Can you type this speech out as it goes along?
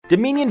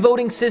Dominion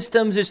Voting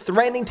Systems is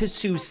threatening to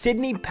sue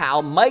Sidney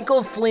Powell.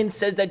 Michael Flynn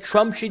says that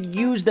Trump should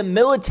use the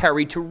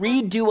military to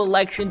redo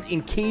elections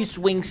in key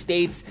swing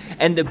states,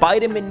 and the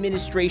Biden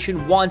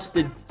administration wants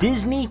the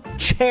Disney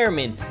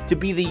chairman to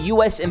be the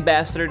U.S.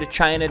 ambassador to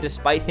China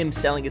despite him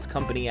selling his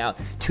company out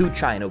to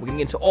China. We're going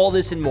to get into all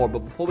this and more,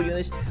 but before we get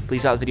into this,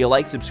 please drop the video a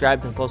like,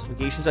 subscribe to post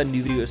notifications on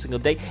new videos every single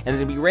day, and there's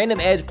going to be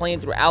random ads playing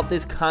throughout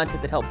this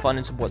content that help fund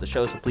and support the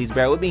show, so please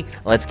bear with me.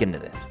 Let's get into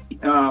this.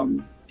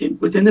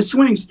 Within the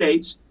swing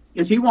states,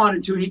 if he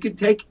wanted to, he could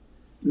take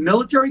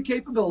military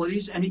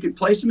capabilities and he could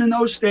place them in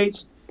those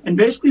states and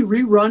basically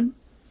rerun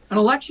an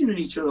election in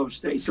each of those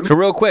states. So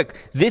real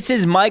quick, this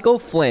is Michael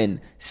Flynn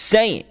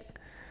saying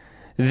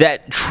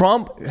that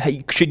Trump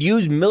should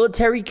use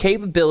military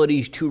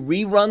capabilities to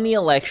rerun the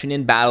election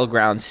in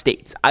battleground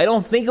states. I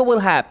don't think it will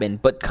happen,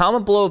 but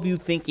comment below if you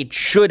think it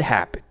should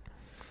happen.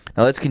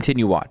 Now let's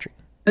continue watching.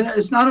 And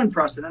it's not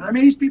unprecedented. I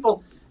mean, these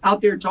people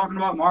out there talking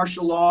about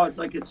martial law, it's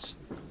like it's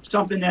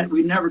something that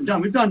we've never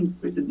done.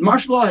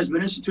 Martial law has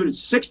been instituted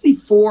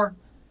 64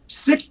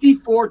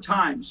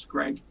 times,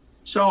 Greg.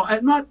 So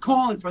I'm not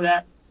calling for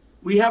that.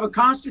 We have a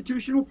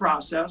constitutional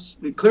process.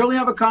 We clearly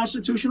have a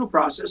constitutional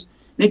process.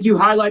 I think you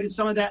highlighted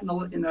some of that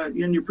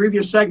in your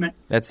previous segment.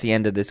 That's the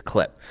end of this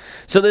clip.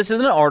 So this is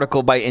an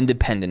article by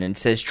Independent, and it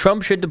says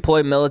Trump should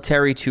deploy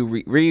military to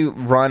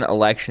rerun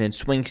election in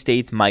swing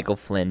states, Michael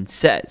Flynn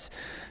says.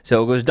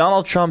 So it goes,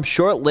 Donald Trump's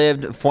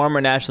short-lived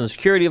former national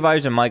security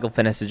advisor Michael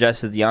Flynn has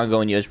suggested the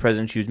ongoing U.S.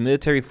 president choose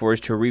military force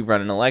to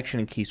rerun an election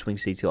in key swing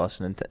states he lost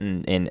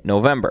in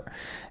November.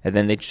 And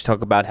then they just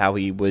talk about how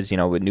he was,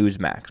 with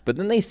Newsmax. But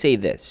then they say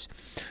this.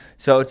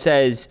 So it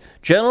says,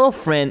 General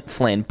Flynn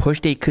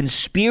pushed a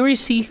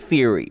conspiracy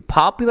theory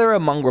popular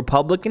among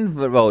Republican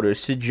voters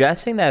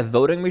suggesting that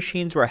voting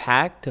machines were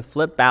hacked to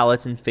flip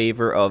ballots in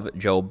favor of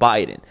Joe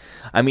Biden.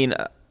 I mean,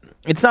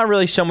 it's not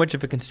really so much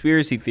of a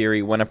conspiracy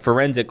theory when a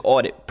forensic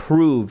audit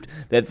proved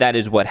that that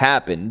is what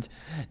happened.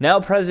 Now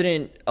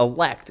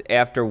President-elect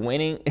after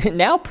winning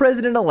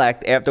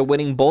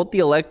both the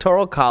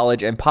Electoral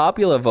College and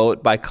popular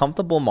vote by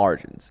comfortable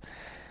margins.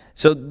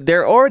 So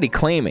they're already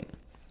claiming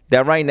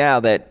that right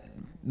now that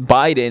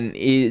Biden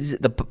is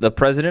the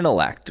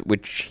president-elect,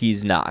 which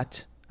he's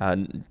not.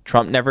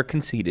 Trump never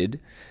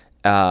conceded.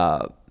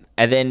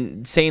 And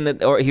then saying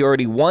that he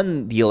already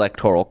won the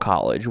Electoral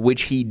College,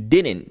 which he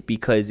didn't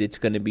because it's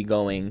going to be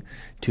going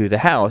to the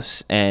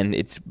House and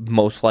it's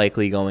most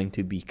likely going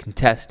to be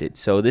contested.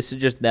 So this is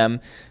just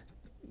them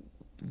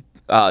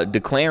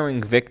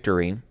declaring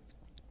victory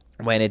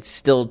when it's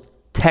still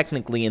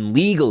technically and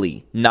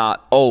legally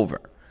not over.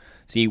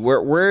 See,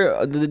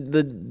 we're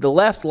the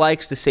left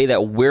likes to say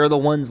that we're the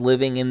ones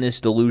living in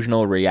this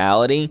delusional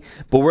reality,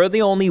 but we're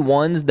the only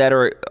ones that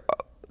are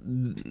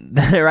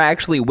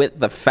actually with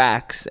the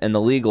facts and the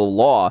legal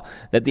law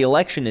that the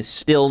election is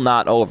still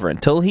not over.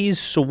 Until he's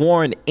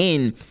sworn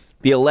in,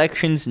 the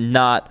election's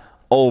not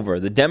over.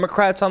 The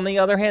Democrats, on the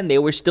other hand, they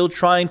were still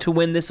trying to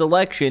win this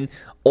election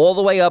all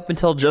the way up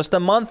until just a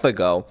month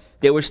ago.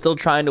 They were still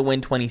trying to win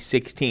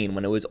 2016.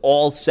 When it was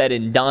all said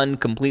and done,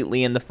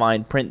 completely in the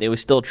fine print, they were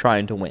still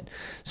trying to win.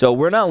 So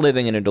we're not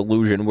living in a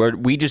delusion.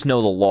 We just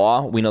know the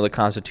law, we know the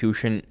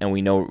Constitution, and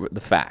we know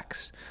the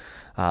facts.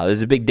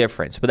 There's a big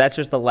difference, but that's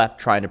just the left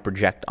trying to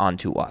project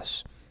onto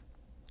us.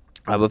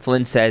 But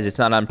Flynn says it's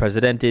not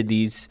unprecedented.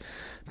 These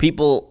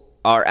people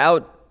are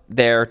out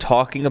there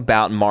talking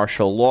about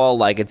martial law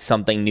like it's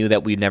something new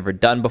that we've never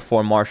done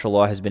before. Martial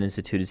law has been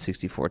instituted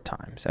 64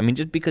 times. I mean,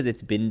 just because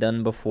it's been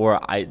done before,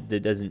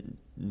 that doesn't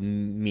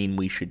mean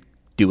we should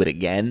do it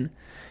again.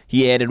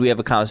 He added, we have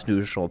a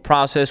constitutional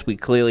process. We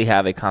clearly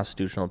have a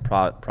constitutional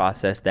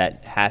process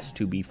that has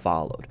to be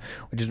followed,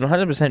 which is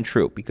 100%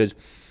 true because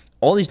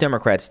all these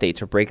Democrat states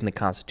are breaking the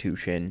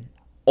Constitution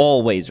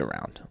all ways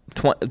around.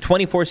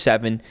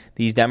 24/7,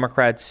 these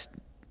Democrats,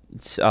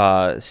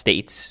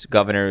 states,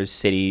 governors,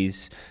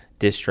 cities,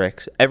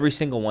 districts, every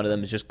single one of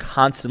them is just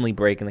constantly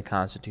breaking the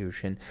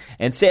Constitution.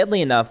 And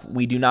sadly enough,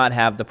 we do not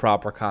have the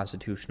proper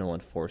constitutional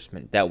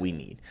enforcement that we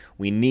need.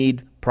 We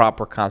need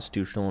proper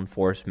constitutional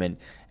enforcement,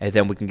 and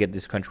then we can get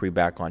this country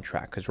back on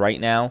track. Because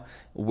right now,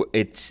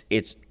 it's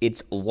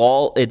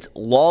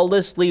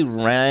lawlessly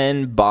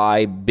ran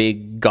by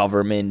big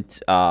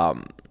government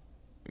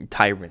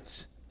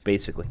tyrants,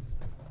 basically,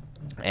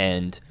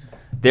 and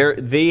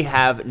they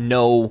have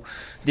no.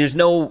 There's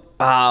no.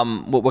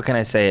 What can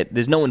I say?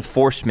 There's no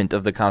enforcement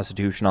of the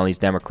Constitution on these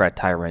Democrat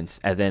tyrants,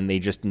 and then they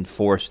just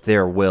enforce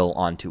their will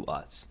onto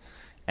us.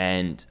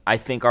 And I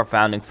think our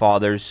founding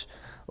fathers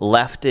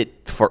left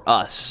it for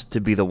us to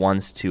be the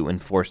ones to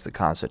enforce the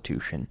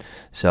Constitution.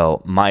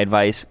 So my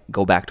advice: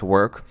 go back to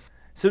work.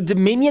 So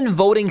Dominion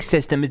Voting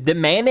System is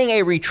demanding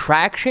a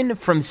retraction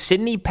from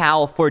Sidney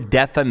Powell for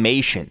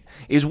defamation.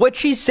 Is what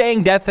she's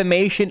saying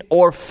defamation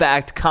or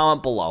fact?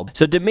 Comment below.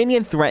 So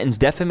Dominion threatens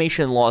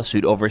defamation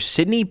lawsuit over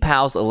Sidney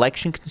Powell's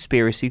election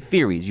conspiracy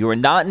theories. You are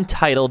not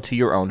entitled to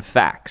your own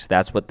facts.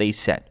 That's what they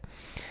said.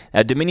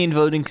 Now, Dominion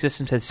Voting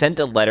Systems has sent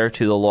a letter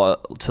to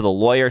the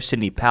lawyer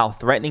Sidney Powell,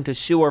 threatening to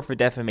sue her for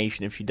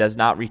defamation if she does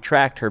not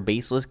retract her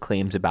baseless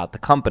claims about the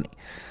company.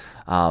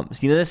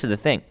 See, this is the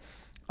thing.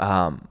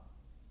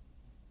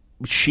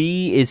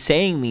 She is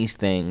saying these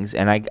things,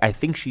 and I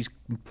think she's,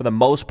 for the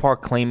most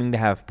part, claiming to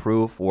have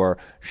proof or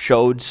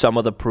showed some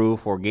of the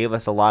proof or gave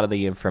us a lot of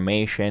the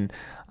information.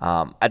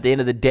 At the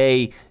end of the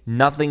day,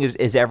 nothing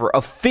is ever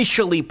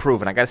officially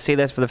proven. I got to say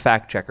this for the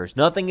fact checkers.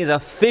 Nothing is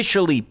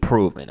officially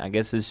proven. I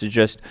guess this is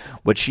just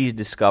what she's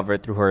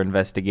discovered through her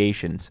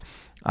investigations.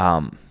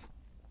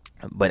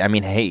 But I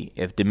mean, hey,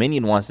 if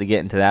Dominion wants to get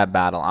into that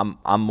battle,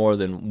 I'm more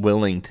than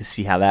willing to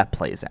see how that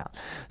plays out.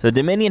 So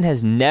Dominion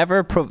has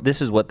never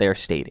this is what they're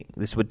stating.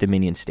 This is what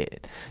Dominion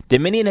stated.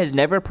 Dominion has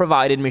never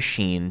provided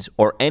machines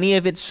or any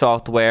of its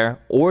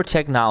software or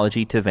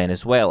technology to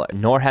Venezuela,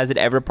 nor has it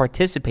ever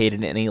participated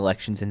in any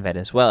elections in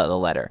Venezuela. The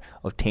letter,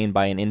 obtained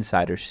by an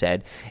insider,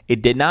 said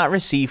it did not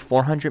receive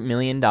 $400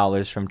 million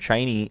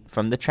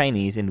from the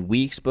Chinese in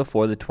weeks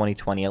before the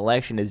 2020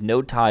 election, has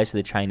no ties to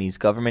the Chinese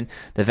government,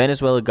 the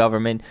Venezuela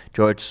government,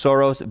 George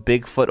Soros,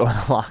 Bigfoot, or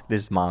the Loch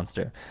Ness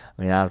Monster.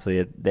 I mean,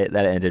 honestly, that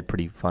ended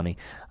pretty funny.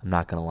 I'm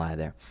not going to lie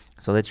there.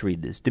 So let's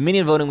read this.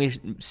 Dominion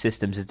Voting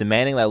Systems is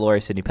demanding that lawyer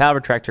Sidney Powell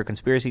retract her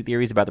conspiracy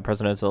theories about the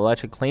presidential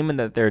election, claiming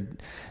that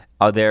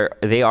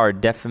they are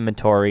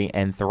defamatory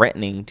and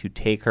threatening to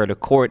take her to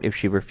court if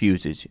she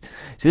refuses.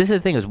 So this is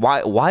the thing: is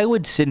why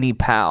would Sidney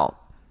Powell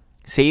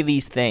say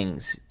these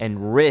things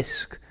and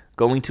risk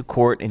going to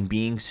court and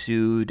being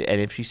sued, and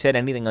if she said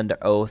anything under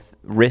oath,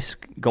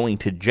 risk going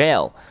to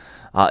jail?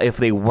 If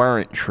they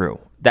weren't true.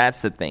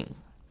 That's the thing.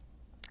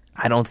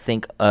 I don't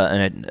think first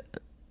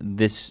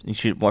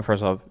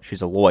off,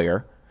 she's a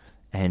lawyer,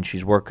 and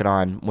she's working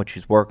on what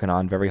she's working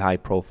on, very high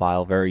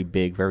profile, very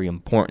big, very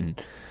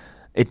important.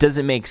 It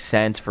doesn't make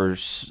sense for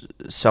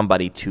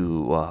somebody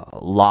to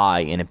lie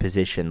in a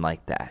position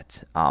like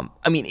that. I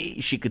mean,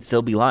 she could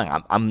still be lying.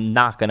 I'm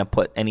not going to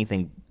put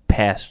anything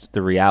past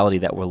the reality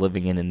that we're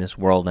living in this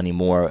world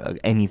anymore.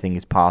 Anything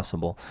is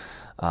possible.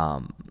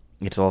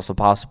 It's also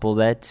possible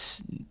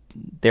that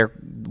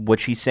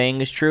what she's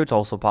saying is true. It's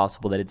also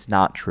possible that it's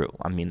not true.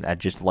 I mean, I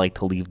just like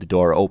to leave the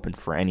door open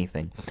for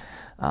anything.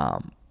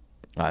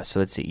 So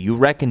let's see. You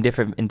reckon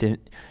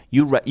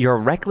your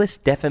reckless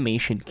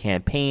defamation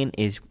campaign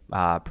is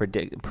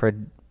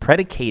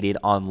predicated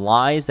on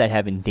lies that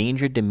have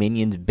endangered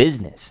Dominion's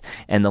business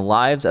and the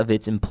lives of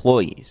its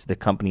employees, the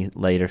company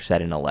later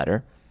said in a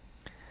letter.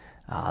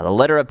 The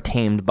letter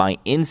obtained by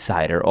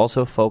Insider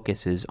also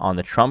focuses on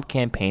the Trump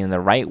campaign and the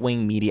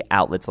right-wing media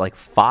outlets like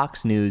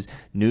Fox News,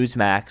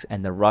 Newsmax,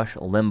 and the Rush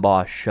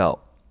Limbaugh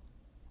Show.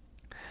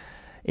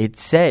 It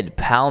said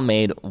Powell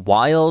made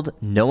wild,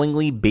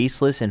 knowingly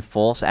baseless and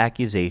false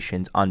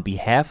accusations on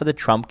behalf of the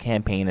Trump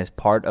campaign as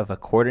part of a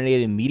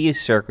coordinated media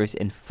circus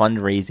and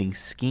fundraising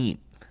scheme.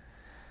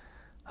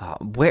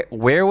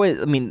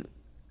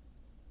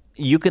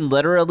 You can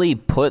literally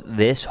put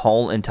this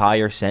whole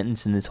entire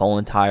sentence and this whole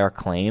entire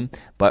claim,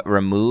 but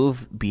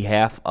remove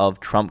behalf of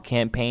Trump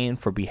campaign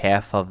for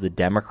behalf of the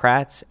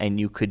Democrats, and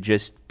you could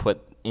just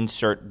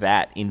insert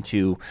that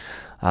into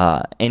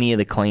any of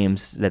the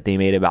claims that they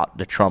made about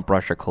the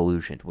Trump-Russia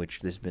collusion,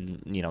 which there's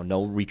been,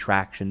 no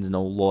retractions,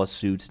 no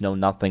lawsuits, no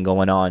nothing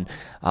going on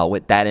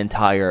with that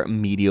entire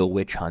media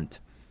witch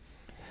hunt.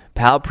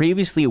 Powell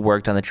previously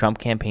worked on the Trump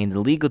campaign's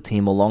legal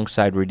team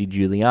alongside Rudy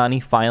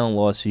Giuliani, filing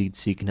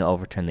lawsuits seeking to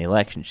overturn the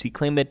election. She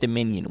claimed that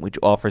Dominion, which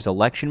offers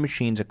election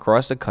machines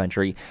across the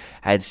country,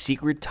 had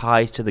secret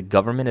ties to the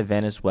government of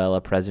Venezuela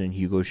President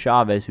Hugo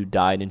Chavez, who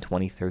died in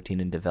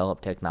 2013 and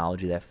developed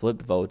technology that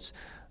flipped votes.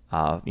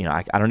 I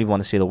don't even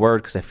want to say the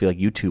word because I feel like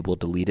YouTube will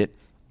delete it.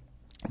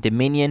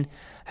 Dominion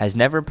has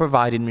never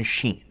provided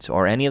machines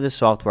or any of the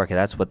software. Okay,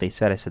 that's what they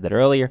said. I said that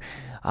earlier.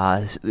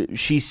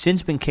 She's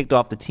since been kicked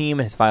off the team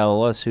and has filed a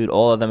lawsuit.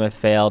 All of them have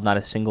failed. Not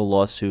a single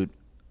lawsuit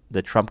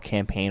the Trump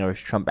campaign or his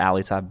Trump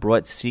allies have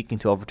brought seeking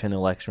to overturn the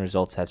election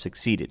results have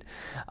succeeded.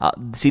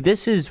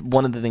 This is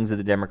one of the things that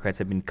the Democrats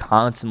have been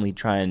constantly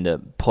trying to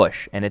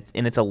push, and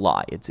it's a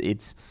lie.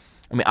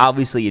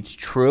 Obviously it's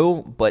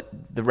true, but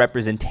the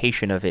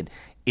representation of it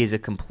is a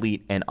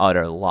complete and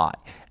utter lie.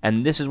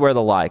 And this is where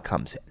the lie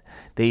comes in.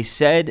 They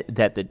said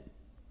that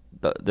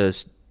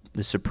the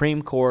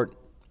Supreme Court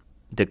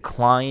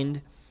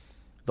declined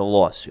the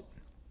lawsuit.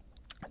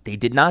 They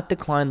did not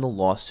decline the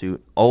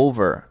lawsuit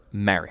over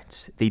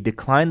merits. They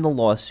declined the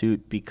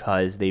lawsuit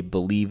because they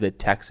believe that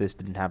Texas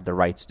didn't have the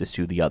rights to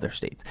sue the other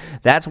states.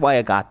 That's why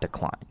it got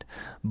declined.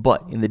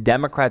 But in the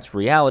Democrats'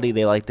 reality,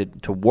 they like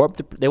to warp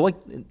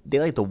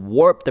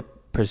the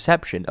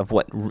perception of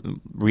what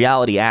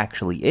reality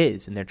actually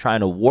is, and they're trying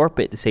to warp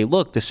it to say,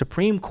 look, the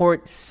Supreme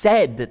Court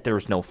said that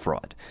there's no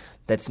fraud.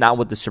 That's not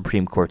what the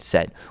Supreme Court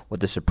said.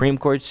 What the Supreme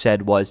Court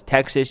said was,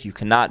 Texas, you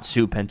cannot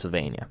sue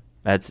Pennsylvania.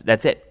 That's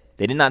it.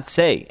 They did not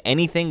say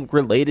anything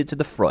related to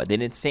the fraud. They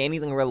didn't say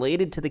anything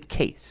related to the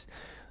case.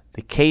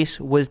 The case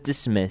was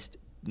dismissed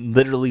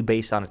literally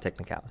based on a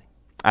technicality.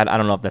 I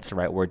don't know if that's the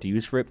right word to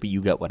use for it, but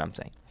you get what I'm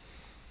saying.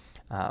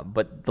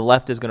 But the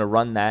left is going to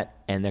run that,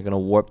 and they're going to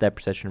warp that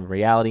perception of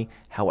reality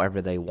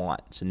however they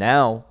want. So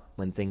now,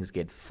 when things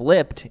get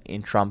flipped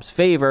in Trump's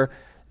favor,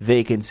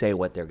 they can say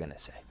what they're going to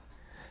say.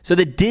 So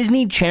the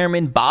Disney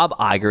chairman Bob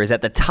Iger is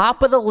at the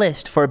top of the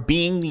list for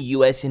being the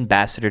U.S.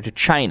 ambassador to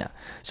China.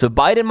 So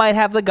Biden might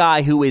have the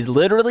guy who is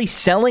literally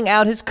selling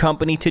out his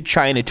company to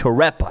China to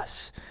rep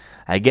us.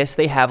 I guess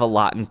they have a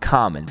lot in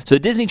common. So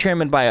Disney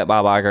chairman Bob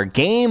Iger,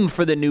 game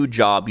for the new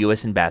job,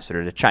 U.S.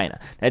 ambassador to China.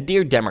 Now,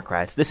 dear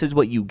Democrats, this is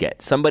what you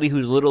get. Somebody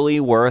who's literally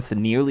worth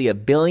nearly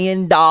 $1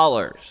 billion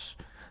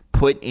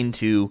put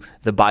into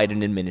the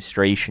Biden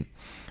administration.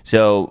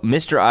 So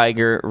Mr.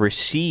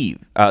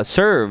 Iger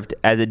served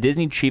as a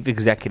Disney chief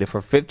executive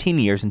for 15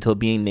 years until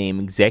being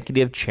named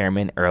executive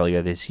chairman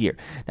earlier this year.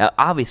 Now,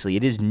 obviously,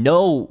 it is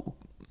no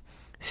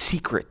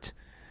secret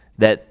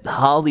that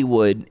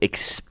Hollywood,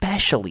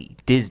 especially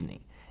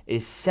Disney,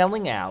 is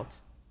selling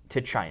out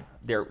to China.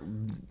 Their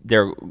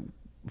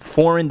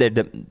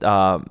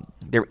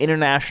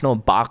international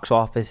box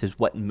office is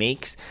what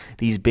makes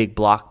these big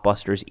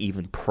blockbusters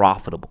even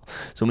profitable.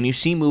 So when you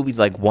see movies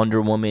like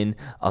Wonder Woman,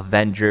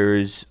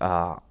 Avengers,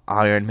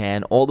 Iron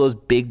Man, all those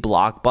big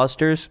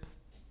blockbusters,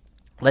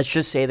 let's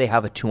just say they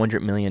have a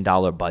 $200 million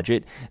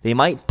budget. They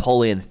might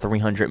pull in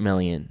 $300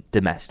 million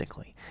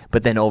domestically.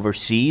 But then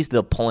overseas,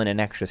 they'll pull in an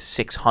extra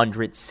 $600,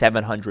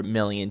 $700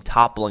 million,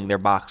 toppling their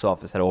box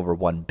office at over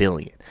 $1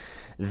 billion.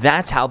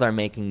 That's how they're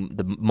making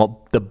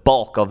the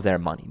bulk of their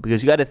money.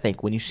 Because you got to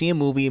think, when you see a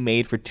movie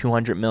made for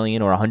 $200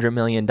 million or $100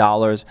 million,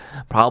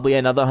 probably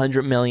another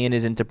 $100 million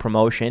is into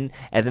promotion.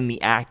 And then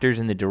the actors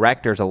and the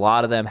directors, a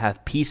lot of them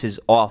have pieces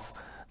off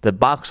the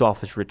box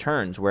office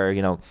returns where,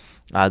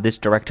 this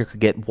director could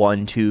get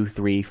 1, 2,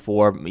 3,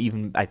 4,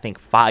 even I think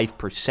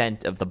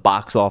 5% of the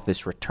box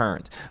office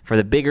returns. For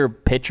the bigger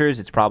pictures,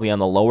 it's probably on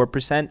the lower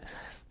percent.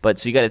 But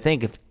so you got to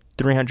think, if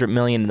 $300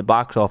 million in the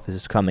box office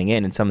is coming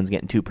in and someone's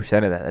getting 2%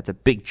 of that, that's a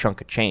big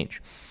chunk of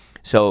change.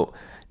 So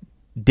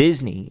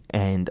Disney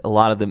and a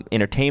lot of the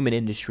entertainment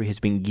industry has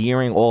been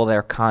gearing all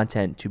their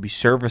content to be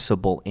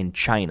serviceable in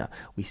China.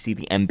 We see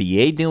the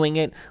NBA doing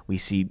it. We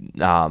see,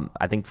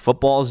 I think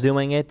football's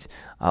doing it.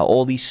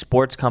 All these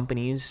sports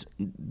companies,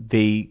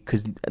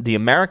 because the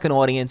American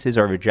audiences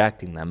are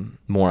rejecting them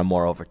more and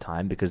more over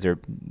time because they're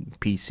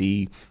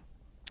PC,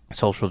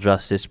 social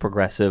justice,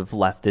 progressive,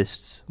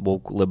 leftists,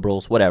 woke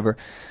liberals, whatever.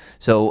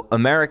 So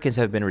Americans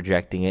have been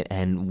rejecting it.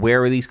 And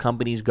where are these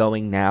companies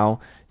going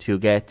now to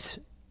get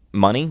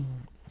money?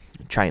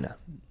 China.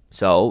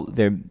 So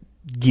they're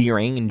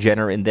gearing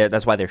and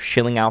that's why they're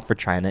shilling out for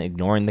China,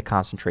 ignoring the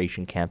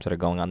concentration camps that are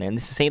going on there. And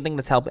this is the same thing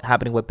that's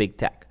happening with big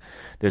tech.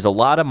 There's a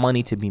lot of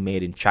money to be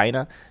made in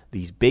China.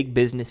 These big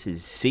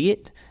businesses see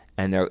it,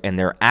 and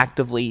they're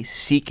actively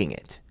seeking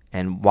it.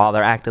 And while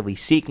they're actively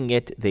seeking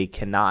it, they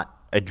cannot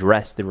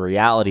address the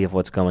reality of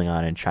what's going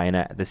on in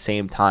China. At the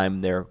same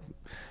time, they're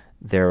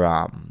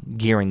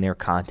gearing their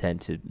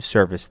content to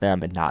service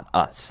them and not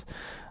us.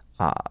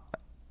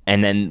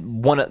 And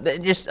then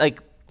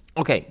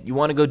okay, you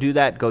want to go do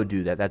that? Go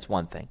do that. That's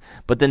one thing.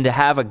 But then to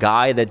have a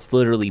guy that's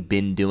literally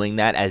been doing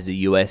that as the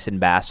U.S.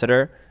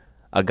 ambassador,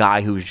 a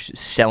guy who's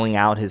selling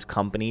out his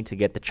company to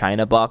get the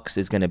China bucks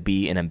is going to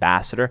be an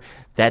ambassador,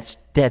 that's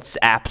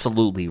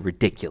absolutely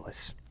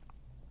ridiculous.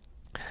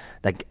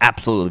 Like,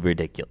 absolutely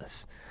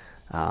ridiculous.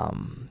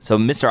 So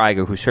Mr.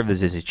 Iger, who served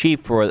as his chief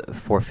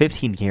for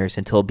 15 years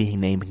until being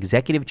named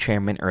executive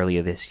chairman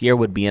earlier this year,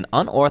 would be an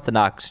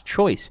unorthodox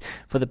choice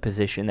for the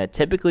position that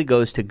typically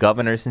goes to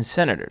governors and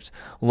senators.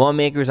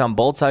 Lawmakers on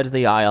both sides of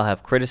the aisle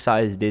have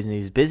criticized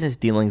Disney's business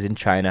dealings in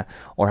China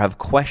or have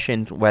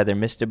questioned whether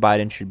Mr.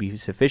 Biden should be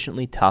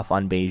sufficiently tough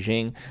on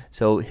Beijing,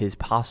 so his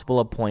possible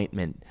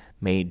appointment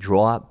may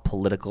draw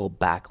political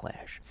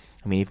backlash.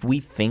 I mean, if we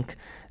think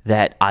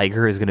that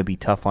Iger is going to be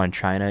tough on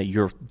China,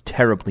 you're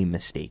terribly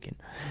mistaken.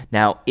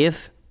 Now,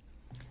 if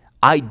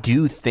I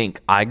do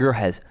think Iger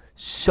has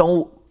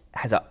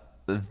a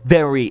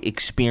very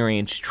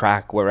experienced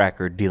track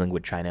record dealing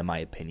with China, in my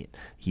opinion.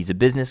 He's a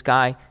business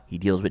guy. He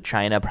deals with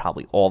China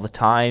probably all the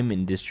time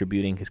in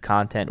distributing his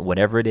content,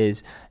 whatever it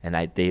is, and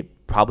they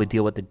probably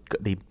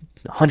they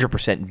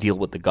 100% deal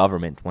with the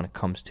government when it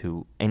comes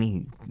to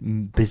any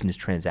business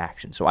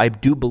transaction. So I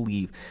do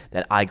believe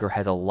that Iger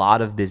has a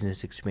lot of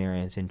business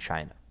experience in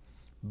China.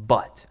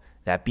 But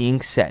that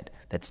being said,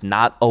 that's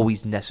not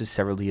always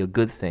necessarily a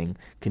good thing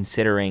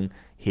considering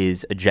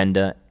his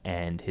agenda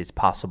and his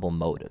possible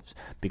motives.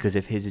 Because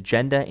if his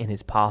agenda and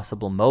his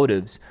possible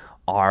motives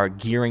are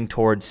gearing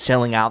towards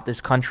selling out this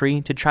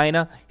country to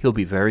China, he'll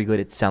be very good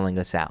at selling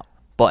us out.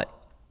 But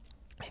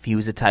if he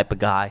was the type of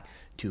guy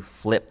to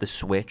flip the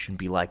switch and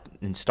be like,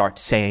 and start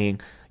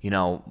saying,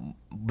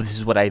 this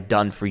is what I've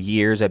done for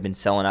years. I've been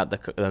selling out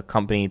the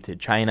company to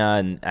China,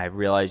 and I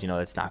realized,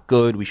 that's not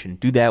good. We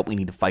shouldn't do that. We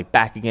need to fight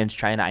back against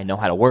China. I know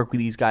how to work with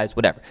these guys,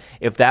 whatever.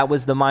 If that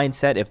was the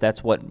mindset, if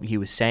that's what he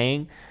was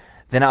saying,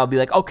 then I would be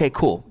like, okay,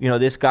 cool.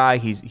 This guy,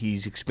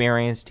 he's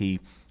experienced.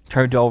 He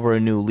turned over a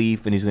new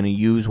leaf, and he's going to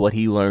use what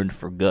he learned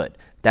for good.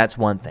 That's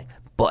one thing.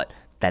 But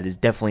That is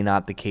definitely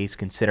not the case,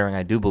 considering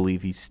I do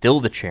believe he's still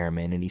the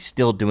chairman and he's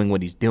still doing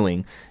what he's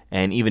doing.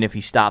 And even if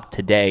he stopped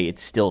today,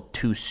 it's still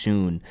too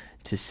soon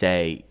to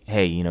say,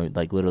 hey,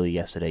 like literally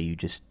yesterday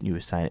you were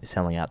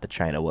selling out to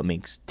China. What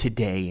makes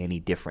today any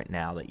different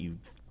now that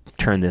you've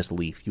turned this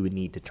leaf? You would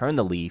need to turn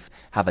the leaf,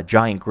 have a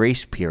giant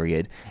grace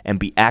period, and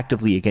be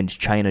actively against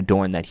China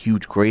during that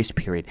huge grace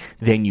period.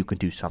 Then you could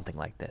do something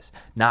like this.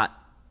 Not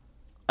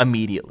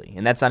immediately,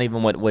 and that's not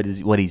even what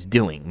he's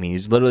doing. I mean,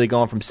 he's literally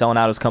going from selling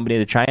out his company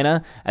to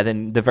China, and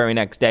then the very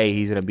next day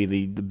he's going to be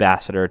the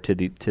ambassador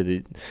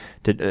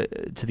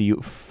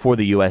for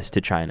the U.S.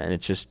 to China, and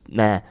it's just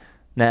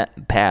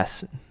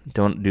pass.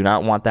 Do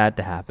not want that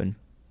to happen.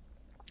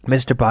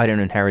 Mr.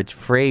 Biden inherits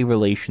frayed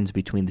relations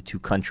between the two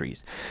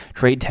countries.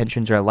 Trade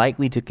tensions are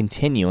likely to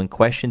continue, and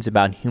questions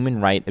about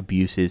human rights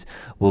abuses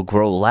will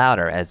grow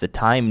louder as the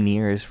time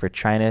nears for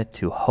China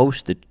to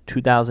host the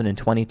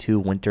 2022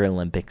 Winter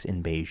Olympics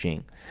in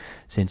Beijing.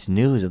 Since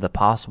news of the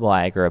possible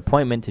Iger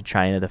appointment to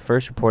China, the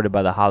first reported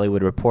by The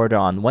Hollywood Reporter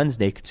on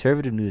Wednesday,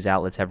 conservative news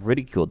outlets have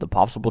ridiculed the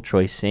possible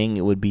choice, saying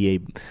it would be a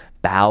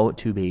bow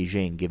to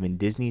Beijing, given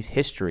Disney's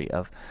history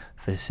of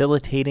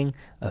facilitating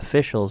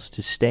officials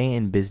to stay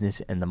in business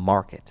in the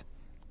market.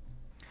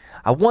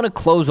 I want to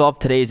close off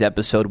today's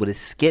episode with a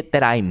skit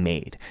that I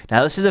made.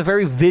 Now, this is a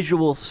very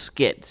visual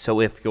skit,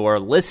 so if you're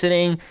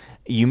listening,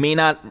 you may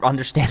not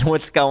understand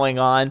what's going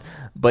on,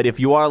 but if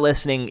you are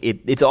listening,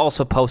 it's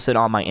also posted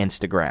on my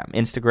Instagram,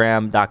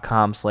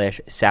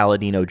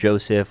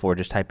 instagram.com/SaladinoJoseph, or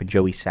just type in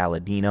Joey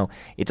Saladino.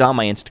 It's on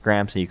my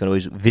Instagram, so you can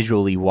always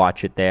visually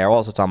watch it there.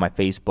 Also, it's on my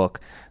Facebook,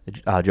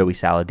 Joey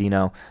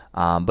Saladino.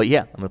 But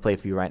yeah, I'm going to play it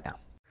for you right now.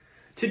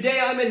 Today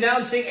I'm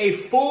announcing a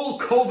full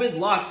COVID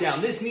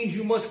lockdown. This means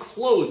you must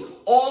close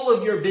all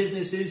of your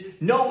businesses,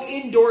 no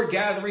indoor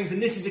gatherings, and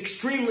this is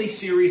extremely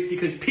serious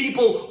because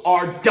people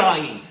are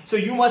dying. So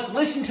you must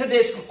listen to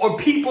this or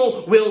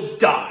people will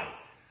die.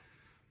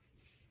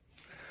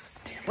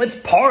 Let's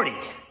party.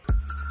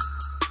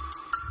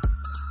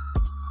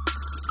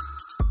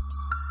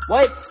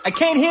 What? I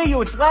can't hear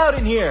you. It's loud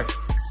in here.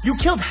 You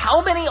killed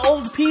how many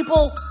old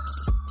people?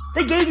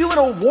 They gave you an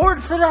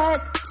award for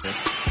that?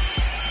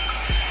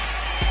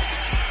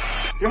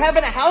 You're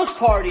having a house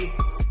party.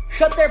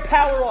 Shut their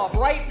power off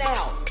right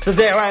now. So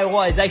there I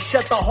was. I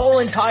shut the whole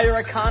entire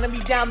economy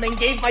down, then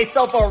gave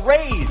myself a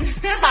raise.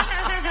 Where'd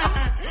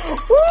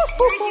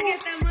you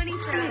get that money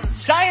from?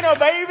 China,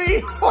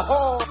 baby.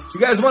 You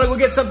guys want to go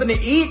get something to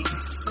eat?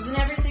 Isn't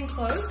everything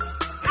closed?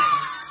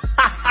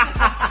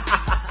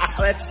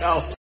 Let's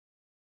go.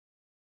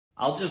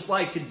 I'll just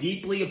like to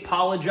deeply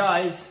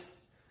apologize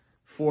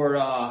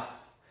for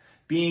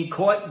being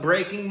caught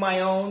breaking my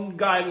own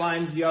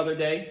guidelines the other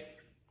day.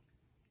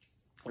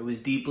 It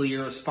was deeply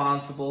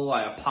irresponsible.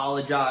 I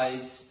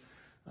apologize.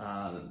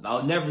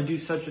 I'll never do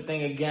such a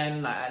thing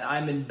again.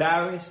 I'm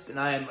embarrassed and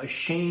I am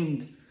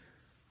ashamed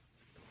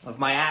of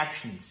my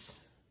actions.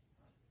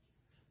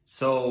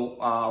 So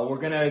we're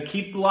going to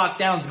keep the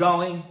lockdowns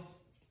going.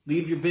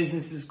 Leave your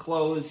businesses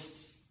closed.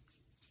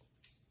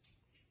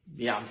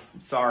 Yeah, I'm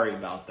sorry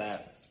about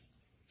that.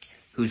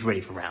 Who's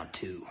ready for round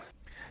 2?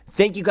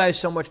 Thank you guys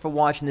so much for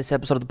watching this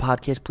episode of the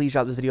podcast. Please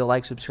drop this video a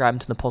like, subscribe,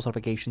 and turn the post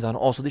notifications on.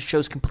 Also, this show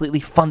is completely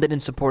funded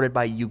and supported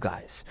by you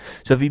guys.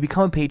 So if you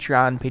become a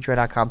Patreon,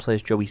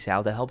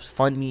 patreon.com/JoeySal, that helps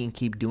fund me and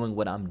keep doing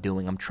what I'm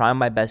doing. I'm trying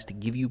my best to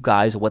give you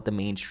guys what the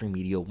mainstream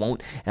media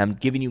won't, and I'm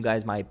giving you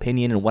guys my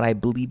opinion and what I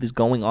believe is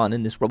going on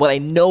in this world, what I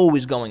know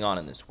is going on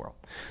in this world.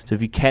 So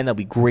if you can, that'll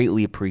be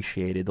greatly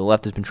appreciated. The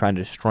left has been trying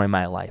to destroy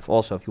my life.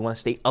 Also, if you want to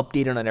stay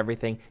updated on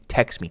everything,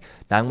 text me,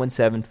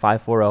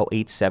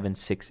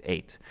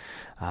 917-540-8768.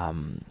 I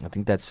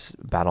think that's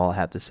about all I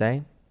have to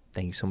say.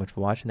 Thank you so much for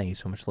watching. Thank you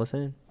so much for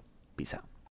listening. Peace out.